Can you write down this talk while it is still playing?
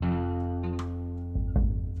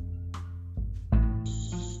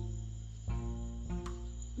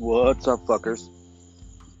What's up, fuckers?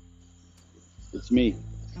 It's me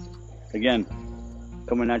again,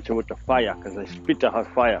 coming at you with the fire, because I spit the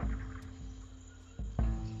hot fire.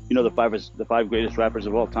 You know the five greatest rappers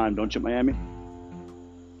of all time, don't you, Miami?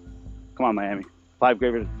 Come on, Miami. Five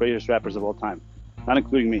greatest rappers of all time, not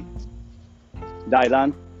including me.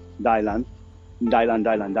 Dylan,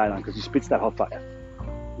 because he spits that hot fire,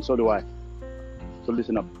 and so do I. So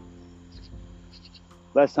listen up.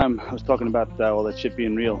 Last time I was talking about all that shit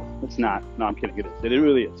being real. It's not. No, I'm kidding. It is. It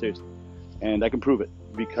really is, seriously. And I can prove it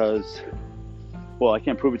because, well, I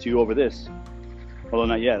can't prove it to you over this. Although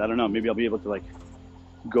not yet. I don't know. Maybe I'll be able to like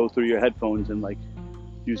go through your headphones and like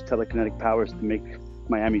use telekinetic powers to make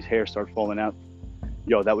Miami's hair start falling out.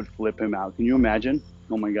 Yo, that would flip him out. Can you imagine?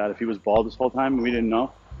 Oh my God, if he was bald this whole time and we didn't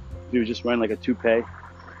know. He was just wearing like a toupee,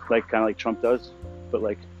 like kind of like Trump does, but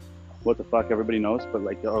like, what the fuck, everybody knows, but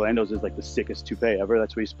like Orlando's is like the sickest toupee ever.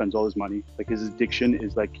 That's where he spends all his money. Like his addiction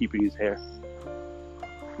is like keeping his hair.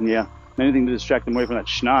 And yeah, anything to distract him away from that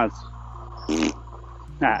schnoz.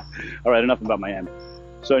 All right, enough about Miami.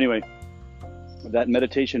 So anyway, that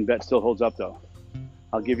meditation bet still holds up though.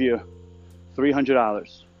 I'll give you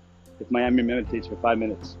 $300 if Miami meditates for 5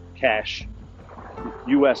 minutes, cash,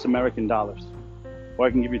 US American dollars. Or I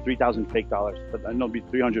can give you 3,000 fake dollars, but I know it'll be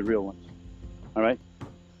 300 real ones. All right?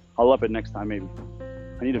 I'll up it next time, maybe.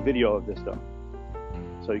 I need a video of this, though.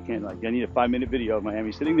 So you can't, like, I need a 5-minute video of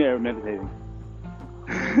Miami sitting there meditating.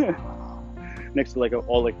 Next to, like,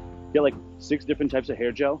 get, like, 6 different types of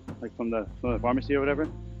hair gel, like, from the pharmacy or whatever,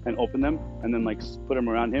 and open them, and then, like, put them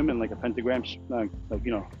around him in, like, a pentagram, like,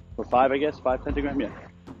 you know, or 5, I guess, 5 pentagram, yeah.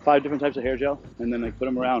 5 different types of hair gel, and then, like, put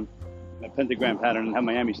them around a pentagram pattern and have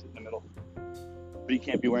Miami sit in the middle. But he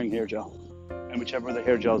can't be wearing hair gel. And whichever the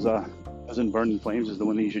hair gels doesn't burn in flames is the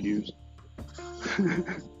one that you should use.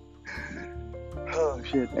 Oh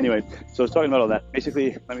shit. Anyway, so I was talking about all that.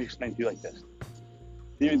 Basically, let me explain to you like this.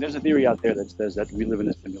 There's a theory out there that says that we live in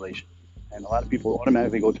a simulation. And a lot of people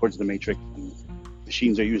automatically go towards the Matrix and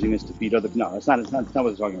machines are using this to feed other. No, that's not what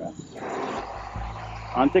I'm talking about.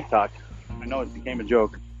 On TikTok, I know it became a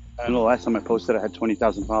joke. I know the last time I posted I had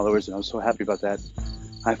 20,000 followers and I was so happy about that.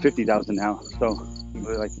 I have 50,000 now. So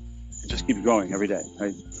like it just keeps growing every day,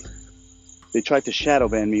 right? They tried to shadow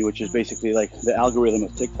ban me, which is basically like the algorithm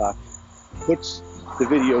of TikTok puts the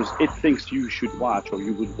videos it thinks you should watch or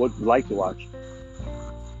you would like to watch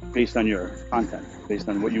based on your content, based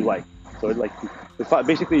on what you like. So it like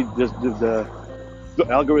basically the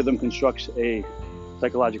algorithm constructs a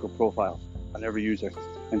psychological profile on every user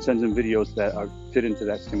and sends them videos that are fit into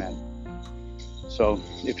that schematic. So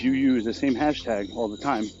if you use the same hashtag all the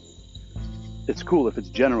time, it's cool if it's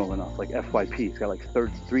general enough, like FYP. It's got like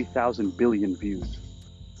 3,000 billion views.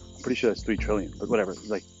 I'm pretty sure that's 3 trillion, but whatever.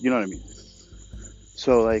 Like, you know what I mean?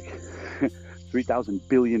 So like 3,000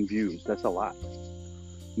 billion views, that's a lot.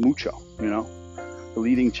 Mucho, you know? The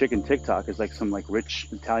leading chick in TikTok is like some like rich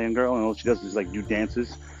Italian girl, and all she does is like do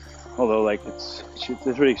dances. Although like she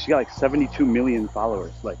got like 72 million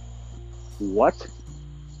followers. Like, what?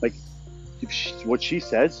 Like, what she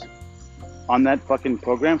says on that fucking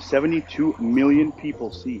program, 72 million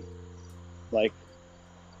people see. Like,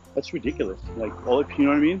 that's ridiculous. Like, you know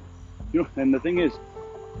what I mean? You know, and the thing is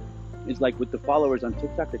like with the followers on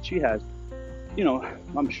TikTok that she has, you know,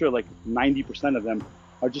 I'm sure like 90% of them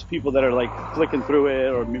are just people that are like flicking through it,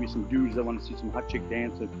 or maybe some dudes that want to see some hot chick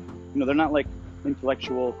dance. And, you know, they're not like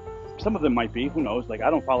intellectual. Some of them might be, who knows? Like, I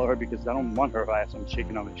don't follow her because I don't want her if I have some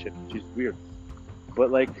shaking on my shit. She's weird.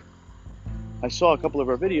 But like, I saw a couple of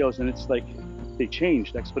her videos and it's like, they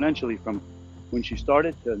changed exponentially from when she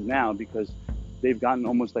started to now because they've gotten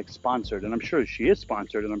almost like sponsored. And I'm sure she is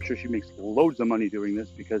sponsored and I'm sure she makes loads of money doing this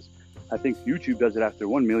because I think YouTube does it after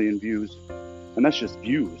 1 million views. And that's just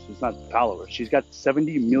views, it's not followers. She's got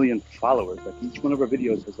 70 million followers. Like each one of her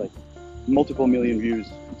videos has like multiple million views.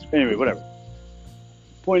 Anyway, whatever.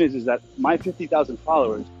 Point is that my 50,000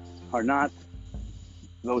 followers are not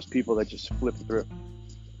those people that just flip through.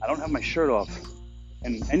 I don't have my shirt off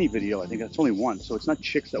in any video. I think that's only one. So it's not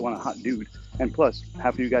chicks that want a hot dude. And plus,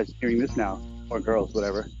 half of you guys hearing this now, or girls,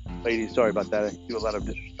 whatever. Ladies, sorry about that. I do a lot of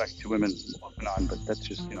disrespect to women off and on, but that's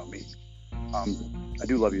just, you know, me. I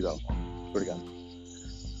do love you though, swear to God.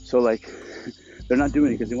 So like, they're not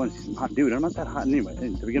doing it because they want to see some hot dude. I'm not that hot anyway,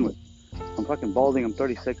 to begin with. I'm fucking balding, I'm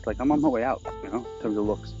 36, like I'm on my way out, you know, in terms of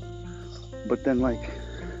looks. But then like,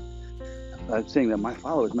 I'm saying that my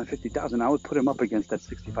followers, my 50,000, I would put them up against that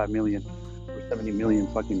 65 million or 70 million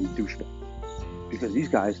fucking douchebag. Because these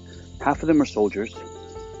guys, half of them are soldiers,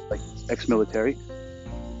 like ex-military.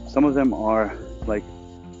 Some of them are like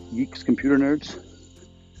geeks, computer nerds.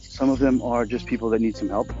 Some of them are just people that need some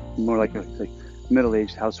help, more like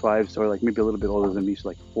middle-aged housewives, or like maybe a little bit older than me, so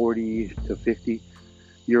like 40 to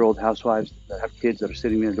 50-year-old housewives that have kids that are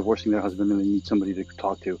sitting there divorcing their husband and they need somebody to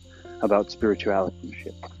talk to about spirituality and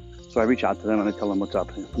shit. So I reach out to them and I tell them what's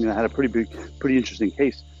up. I had a pretty interesting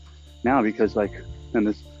case now because and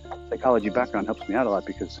this psychology background helps me out a lot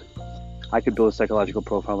because I could build a psychological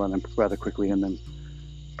profile on them rather quickly and then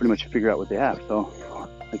pretty much figure out what they have. So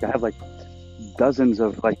I have dozens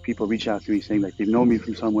of people reach out to me saying they know me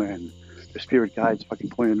from somewhere and their spirit guides fucking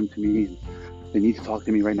pointed them to me and they need to talk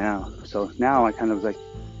to me right now. So now I kind of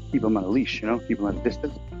keep them on a leash, keep them at a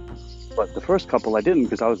distance. But the first couple I didn't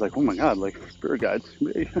because I was like, oh my God, spirit guides.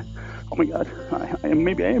 Oh my God,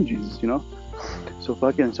 maybe I am Jesus, So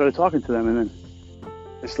fucking started talking to them, and then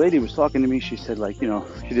this lady was talking to me. She said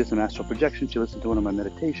she did some astral projection. She listened to one of my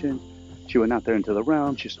meditations. She went out there into the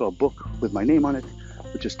realm. She saw a book with my name on it,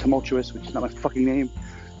 which is tumultuous, which is not my fucking name,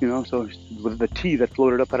 So with the T that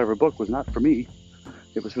floated up out of her book was not for me.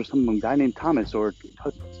 It was for some guy named Thomas or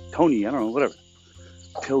Tony, I don't know, whatever.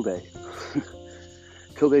 Tilde.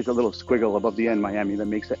 Tilde is a little squiggle above the N, Miami, that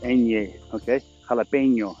makes an Enye, okay?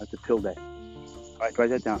 Jalapeno, that's a tilde. All right,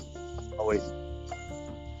 write that down. Oh, wait.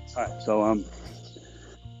 All right, so,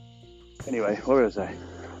 anyway, where was I?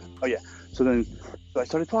 Oh, yeah. So I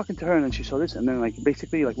started talking to her, and then she saw this, and then,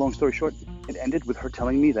 basically, long story short, it ended with her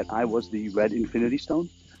telling me that I was the Red Infinity Stone,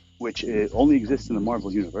 which only exists in the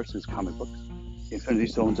Marvel Universe, as comic books. The Infinity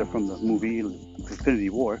Stones are from the movie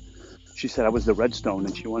Infinity War. She said I was the Red Stone,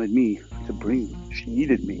 and she wanted me she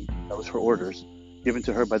needed me. That was her orders, given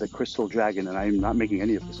to her by the Crystal Dragon, and I am not making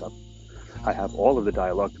any of this up. I have all of the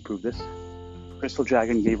dialogue to prove this. Crystal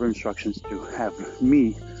Dragon gave her instructions to have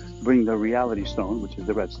me bring the Reality Stone, which is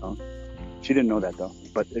the Red Stone. She didn't know that though,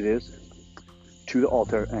 but it is, to the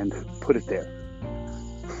altar and put it there.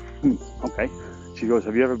 Okay. She goes,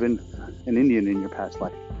 have you ever been an Indian in your past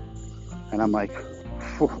life? And I'm like,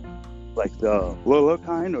 the la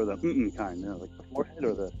kind or the kind, the forehead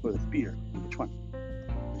or the spear? Which one?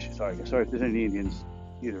 She's sorry if there's any Indians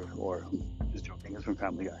either, or just joking, it's from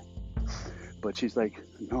Family Guy. But she's like,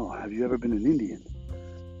 no, have you ever been an Indian?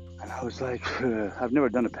 And I was like, I've never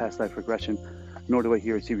done a past life regression, nor do I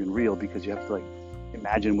hear it's even real because you have to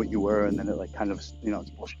imagine what you were and then it kind of, it's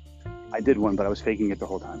bullshit. I did one, but I was faking it the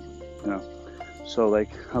whole time, So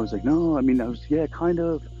I was like, no, I mean, kind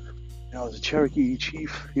of. I was a Cherokee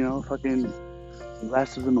chief, fucking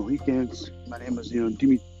last of the Mohicans. My name was,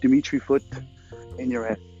 Dimitri Foot in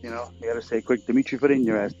your ass, you gotta say quick, Dimitri Foot in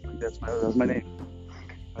your ass. That was my name.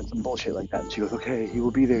 And some bullshit like that. And she goes, okay, he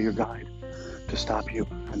will be there, your guide, to stop you.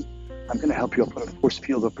 And I'm gonna help you. I'll put a force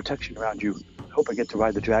field of protection around you. I hope I get to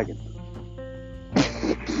ride the dragon.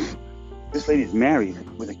 This lady's married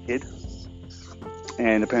with a kid.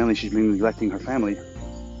 And apparently she's been neglecting her family.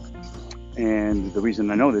 And the reason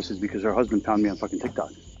I know this is because her husband found me on fucking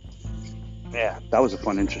TikTok. Yeah, that was a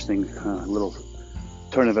fun, interesting little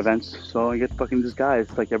turn of events. So I get fucking this guy.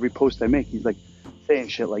 It's every post I make, he's saying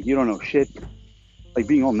shit you don't know shit.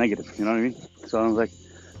 Being all negative, you know what I mean? So I was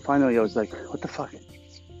finally I was what the fuck? And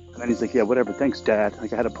then he's yeah, whatever, thanks, Dad. I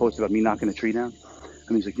had a post about me knocking a tree down.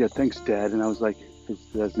 And he's yeah, thanks, Dad. And I was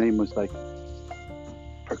his name was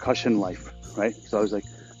Percussion Life, right? So I was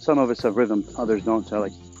some of us have rhythm, others don't. So I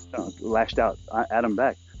lashed out at him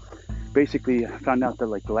back. Basically, I found out that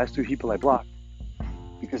the last 3 people I blocked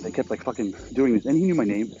because they kept fucking doing this, and he knew my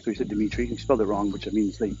name, so he said Dimitri. He spelled it wrong, which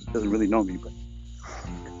means he doesn't really know me. But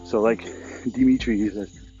so Dimitri, he said,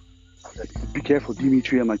 be careful,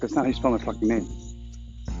 Dimitri. I'm that's not how you spell my fucking name.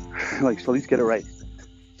 So at least get it right.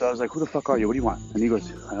 So I was who the fuck are you? What do you want? And he goes,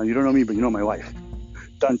 you don't know me, but you know my wife.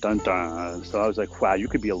 Dun dun dun. So I was wow, you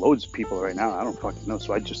could be a loads of people right now. I don't fucking know.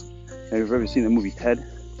 So have you ever seen the movie Ted?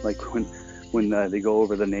 When they go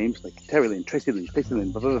over the names, Terry Lynn, Tracy Lynn,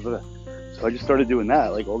 blah, blah, blah, blah. So I just started doing that.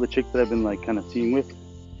 All the chicks that I've been kind of seeing with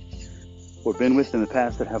or been with in the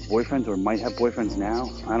past that have boyfriends or might have boyfriends now.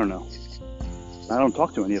 I don't know. I don't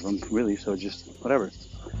talk to any of them really, so just whatever.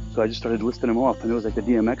 So I just started listing them off, and it was the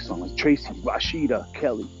DMX song, Tracy, Rashida,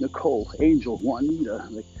 Kelly, Nicole, Angel, Juanita,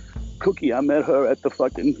 Cookie. I met her at the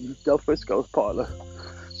fucking Del Frisco's parlor.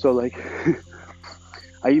 So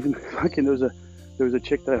I even fucking there was a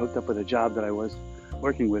chick that I hooked up with a job that I was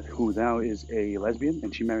working with who now is a lesbian,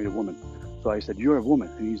 and she married a woman. So I said, you're a woman.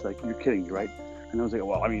 And he's you're kidding me, right? And I was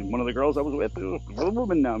well, I mean, one of the girls I was with is a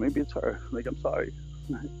woman now. Maybe it's her. I'm sorry.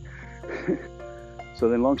 So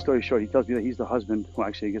then long story short, he tells me that he's the husband. Well,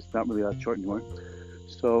 actually, I guess it's not really that short anymore.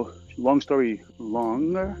 So long story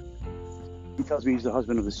longer, he tells me he's the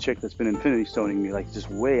husband of this chick that's been infinity stoning me, just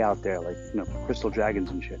way out there, crystal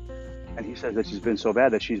dragons and shit. And he says that she's been so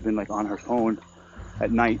bad that she's been on her phone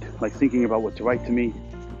at night, thinking about what to write to me,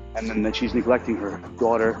 and then that she's neglecting her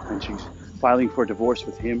daughter, and she's filing for divorce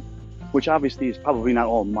with him, which obviously is probably not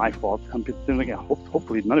all my fault. I'm thinking,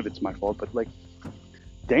 hopefully none of it's my fault, but like,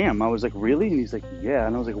 damn, I was like, really? And he's like, yeah.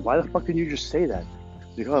 And I was like, why the fuck didn't you just say that?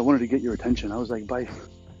 He's like, oh, I wanted to get your attention. I was like, all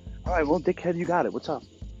right, well, dickhead, you got it. What's up?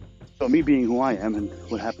 So me being who I am and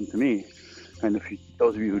what happened to me, and if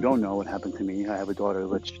those of you who don't know what happened to me, I have a daughter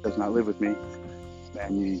which does not live with me,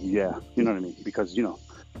 and yeah, you know what I mean? Because, you know,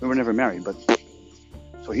 we were never married, but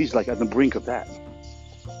so he's like at the brink of that.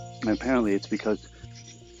 And apparently it's because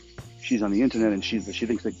she's on the internet and she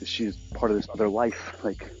thinks like she's part of this other life.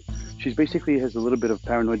 Like, she's basically has a little bit of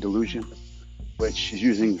paranoid delusion, which she's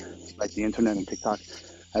using like the internet and TikTok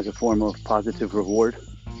as a form of positive reward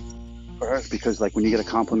for her, because like when you get a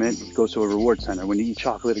compliment, it goes to a reward center. When you eat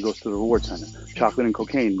chocolate, it goes to the reward center. Chocolate and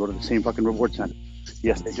cocaine go to the same fucking reward center.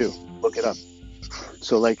 Yes, they do. Look it up.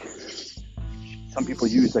 So like, some people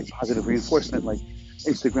use like positive reinforcement, like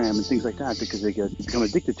Instagram and things like that, because they become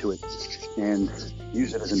addicted to it and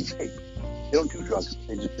use it as an escape. They don't do drugs.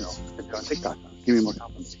 They just, you know, they're on TikTok. Give me more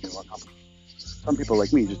compliments. Give me more compliments. Some people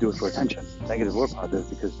like me just do it for attention, negative or positive,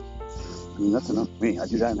 because I mean that's enough for me. I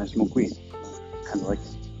do that and I smoke weed. Kind of like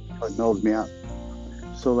it mellows me out.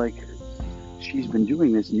 So like, she's been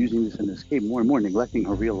doing this and using this as an escape more and more, neglecting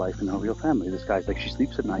her real life and her real family. This guy's like, she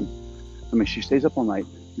sleeps at night. I mean, she stays up all night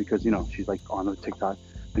because, you know, she's like on her TikTok,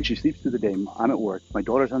 and she sleeps through the day. I'm at work. My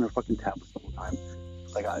daughter's on her fucking tablet the whole time.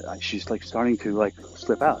 Like, she's like starting to like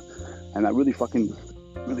slip out, and that really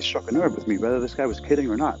struck a nerve with me, whether this guy was kidding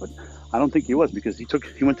or not. But I don't think he was, because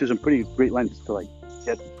he went through some pretty great lengths to like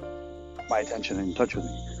get my attention and in touch with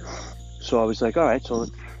me. So I was like, all right, so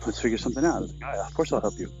let's figure something out. I was like, all right, of course I'll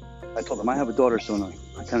help you. I told him I have a daughter, so I kind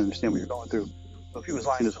of understand what you're going through. So if he was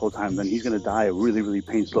lying this whole time, then he's gonna die a really, really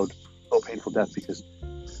slow, painful death, because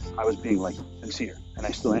I was being like sincere, and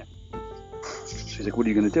I still am. She's like, what are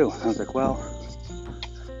you gonna do? And I was like, well,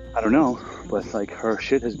 I don't know, but like her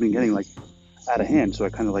shit has been getting like out of hand, so I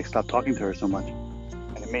kind of like stopped talking to her so much,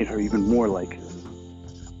 and it made her even more like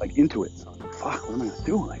into it. So I was like, fuck, what am I gonna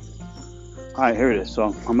do? Like, all right, here it is. So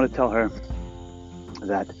I'm gonna tell her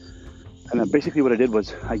that, and then basically what I did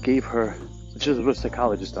was I gave her, which is what a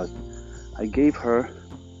psychologist does, I gave her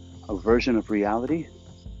a version of reality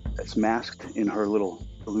that's masked in her little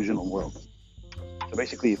delusional world. So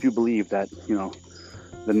basically, if you believe that, you know,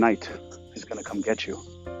 the night is gonna come get you,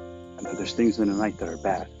 and that there's things in the night that are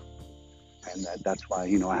bad, and that's why,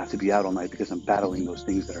 you know, I have to be out all night because I'm battling those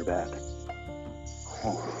things that are bad.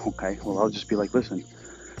 Oh, okay, well, I'll just be like, listen,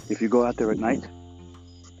 if you go out there at night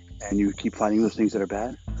and you keep fighting those things that are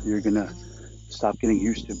bad, you're gonna stop getting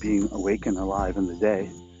used to being awake and alive in the day,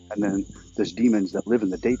 and then there's demons that live in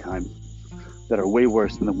the daytime that are way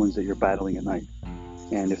worse than the ones that you're battling at night.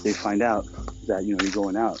 And if they find out that, you know, you're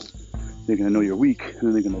going out, they're gonna know you're weak, and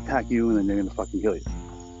then they're gonna attack you, and then they're gonna fucking kill you.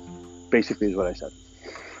 Basically is what I said.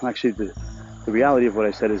 Actually, the reality of what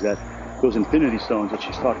I said is that those infinity stones that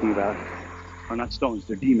she's talking about are not stones,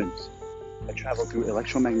 they're demons that travel through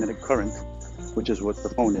electromagnetic current, which is what the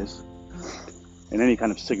phone is, and any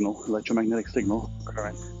kind of signal, electromagnetic signal,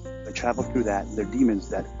 current. They travel through that. They're demons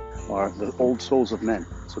that are the old souls of men.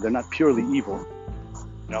 So they're not purely evil,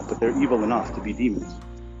 you know, but they're evil enough to be demons.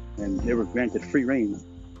 And they were granted free reign,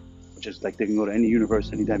 which is like they can go to any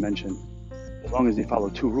universe, any dimension, as long as they follow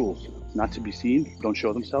two rules: not to be seen, don't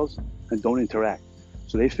show themselves, and don't interact.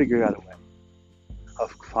 So they figured out a way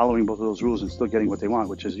of following both of those rules and still getting what they want,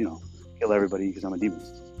 which is, you know, kill everybody because I'm a demon,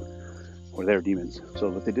 or they're demons. So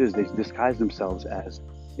what they did is they disguise themselves as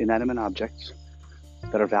inanimate objects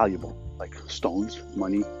that are valuable, like stones,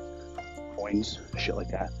 money, coins, shit like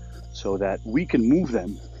that, so that we can move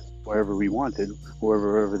them wherever we wanted,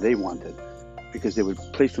 wherever they wanted, because they would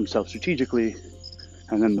place themselves strategically,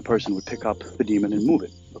 and then the person would pick up the demon and move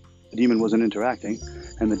it. The demon wasn't interacting,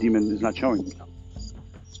 and the demon is not showing themselves.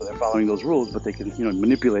 So they're following those rules, but they can, you know,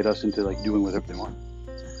 manipulate us into like doing whatever they want.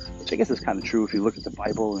 Which I guess is kind of true if you look at the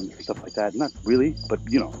Bible and stuff like that. Not really, but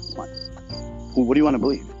you know, fine. What do you want to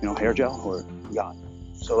believe? You know, hair gel or God?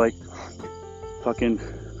 So like, fucking.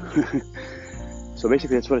 So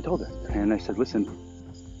basically, that's what I told her, and I said, listen,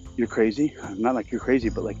 you're crazy. Not like you're crazy,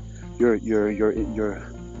 but like you're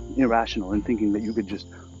irrational in thinking that you could just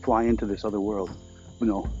fly into this other world, you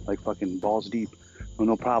know, like fucking balls deep,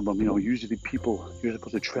 no problem. You know, usually people, you're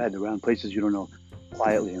supposed to tread around places you don't know,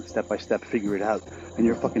 quietly and step by step figure it out, and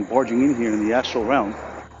you're fucking barging in here in the astral realm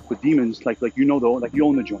with demons like you know, though, like you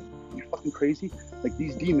own the joint. You're fucking crazy. Like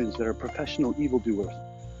these demons that are professional evildoers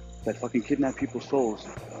that fucking kidnap people's souls,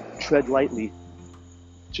 tread lightly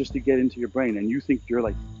just to get into your brain, and you think you're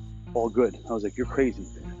like all good. I was like, you're crazy.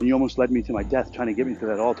 And you almost led me to my death trying to get me to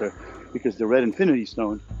that altar, because the red infinity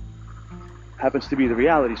stone happens to be the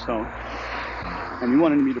reality stone, and you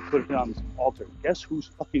wanted me to put it on this altar. Guess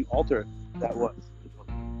whose fucking altar that was?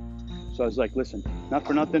 So I was like, listen, not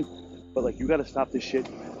for nothing, but like, you got to stop this shit.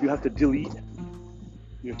 You have to delete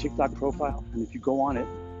your TikTok profile, and if you go on it,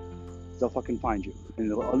 they'll fucking find you,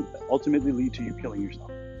 and it'll ultimately lead to you killing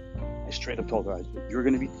yourself. I straight up told her, I said, you're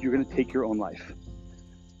gonna take your own life.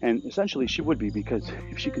 And essentially she would be, because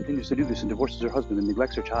if she continues to do this and divorces her husband and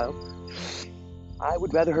neglects her child, I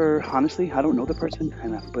would rather her, honestly, I don't know the person,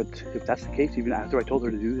 but if that's the case, even after I told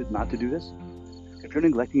her to do this, not to do this, if you're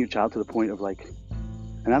neglecting your child to the point of like,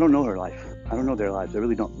 and I don't know her life, I don't know their lives, I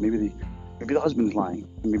really don't. Maybe the husband's lying,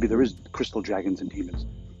 and maybe there is crystal dragons and demons.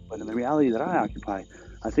 But in the reality that I occupy,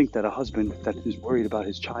 I think that a husband that is worried about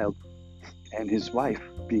his child and his wife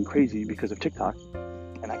being crazy because of TikTok,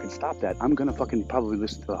 and I can stop that, I'm gonna fucking probably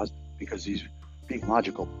listen to the husband because he's being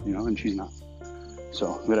logical, and she's not.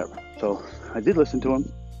 So, whatever. So, I did listen to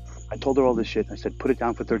him. I told her all this shit. I said, put it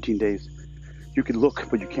down for 13 days. You can look,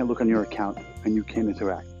 but you can't look on your account, and you can't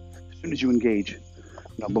interact. As soon as you engage,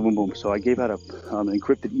 boom, boom, boom. So I gave out an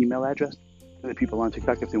encrypted email address to the people on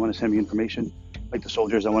TikTok if they want to send me information. Like the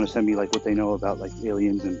soldiers, I want to send me like what they know about like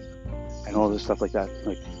aliens and all this stuff like that.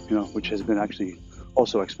 Like, which has been actually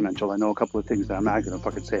also exponential. I know a couple of things that I'm not going to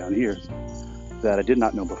fucking say on here that I did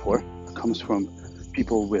not know before. It comes from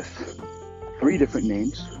people with 3 different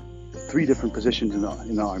names, 3 different positions in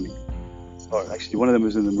the army. Or actually, one of them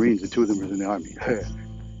was in the Marines and 2 of them were in the army.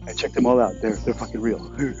 I checked them all out. They're fucking real.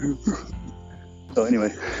 So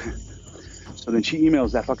anyway, so then she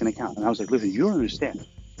emails that fucking account, and I was like, listen, you don't understand.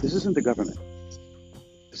 This isn't the government.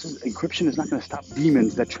 Encryption is not going to stop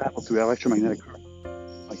demons that travel through electromagnetic current.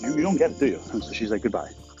 Like, you don't get it, do you? And so she's like,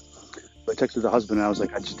 goodbye. So I texted the husband, and I was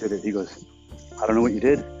like, I just did it. He goes, I don't know what you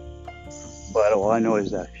did, but all I know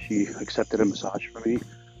is that she accepted a massage for me,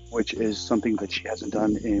 which is something that she hasn't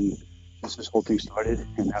done since this whole thing started,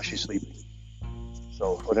 and now she's sleeping.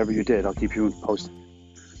 So whatever you did, I'll keep you posted.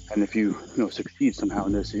 And if you, succeed somehow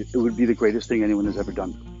in this, it would be the greatest thing anyone has ever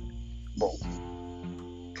done. Boom.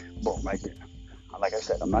 Boom, right there. Like I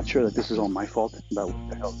said, I'm not sure that this is all my fault about what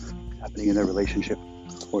the hell is happening in their relationship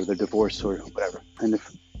or their divorce or whatever. And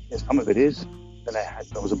if some of it is, then I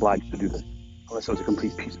was obliged to do this, unless I was a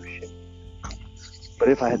complete piece of shit. But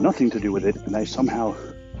if I had nothing to do with it, and I somehow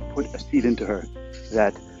put a seed into her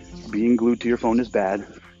that being glued to your phone is bad,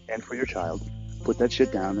 and for your child, put that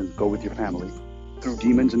shit down and go with your family through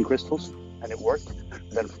demons and crystals, and it worked,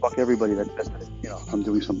 then fuck everybody that says that, I'm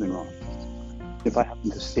doing something wrong. If I happen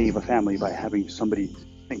to save a family by having somebody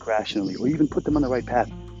think rationally, or even put them on the right path,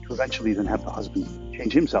 to eventually then have the husband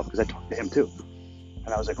change himself, because I talked to him too.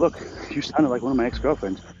 And I was like, look, you sounded like one of my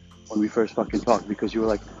ex-girlfriends when we first fucking talked, because you were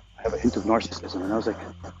like, I have a hint of narcissism. And I was like,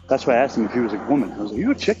 that's why I asked him if he was a woman. I was like, are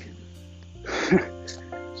you a chick?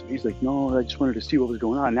 So he's like, no, I just wanted to see what was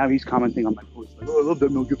going on. Now he's commenting on my post, like, oh, I love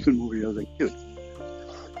that Mel Gibson movie. I was like, dude.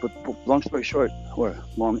 But long story short, or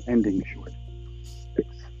long ending short,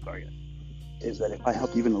 is that if I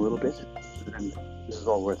help even a little bit, then this is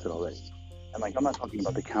all worth it already. And like, I'm not talking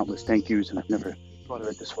about the countless thank yous, and I've never thought of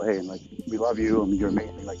it this way, and like, we love you, and you're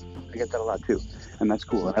amazing. Like, I get that a lot too, and that's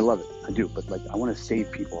cool, and I love it, I do. But like, I want to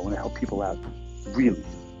save people, I want to help people out,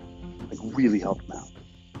 really help them out.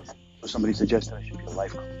 So somebody suggested I should be a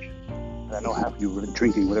life coach, and I know half of you were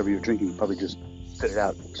drinking whatever you're drinking, you probably just spit it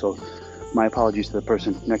out. So my apologies to the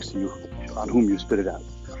person next to you on whom you spit it out.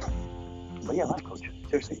 But yeah, life coach,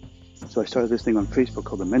 seriously. So I started this thing on Facebook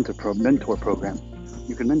called the Mentor Program.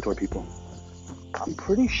 You can mentor people. I'm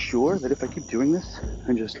pretty sure that if I keep doing this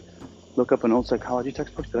and just look up an old psychology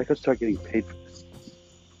textbook, that I could start getting paid for this.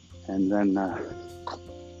 And then,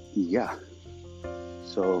 yeah.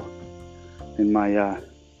 So, in one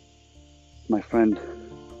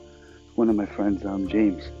of my friends,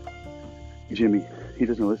 Jimmy, he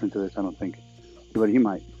doesn't listen to this, I don't think, but he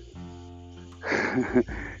might.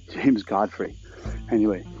 James Godfrey.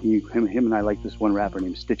 Anyway, him and I like this one rapper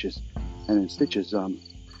named Stitches. And in Stitches,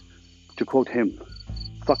 to quote him,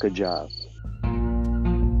 fuck a job.